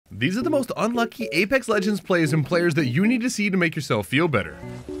These are the most unlucky Apex Legends plays and players that you need to see to make yourself feel better.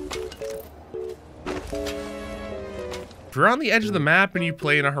 If you're on the edge of the map and you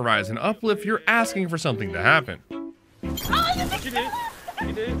play in a Horizon uplift, you're asking for something to happen. You did.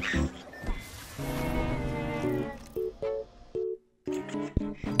 You did.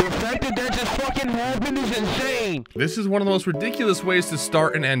 The fact that that just fucking happened is insane. This is one of the most ridiculous ways to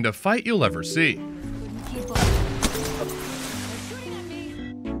start and end a fight you'll ever see.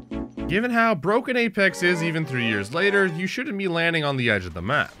 Given how broken Apex is even 3 years later, you shouldn't be landing on the edge of the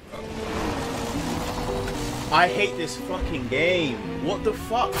map. I hate this fucking game. What the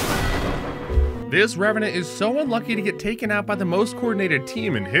fuck? This Revenant is so unlucky to get taken out by the most coordinated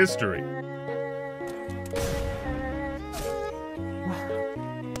team in history.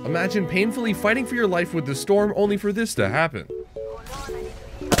 Imagine painfully fighting for your life with the Storm only for this to happen.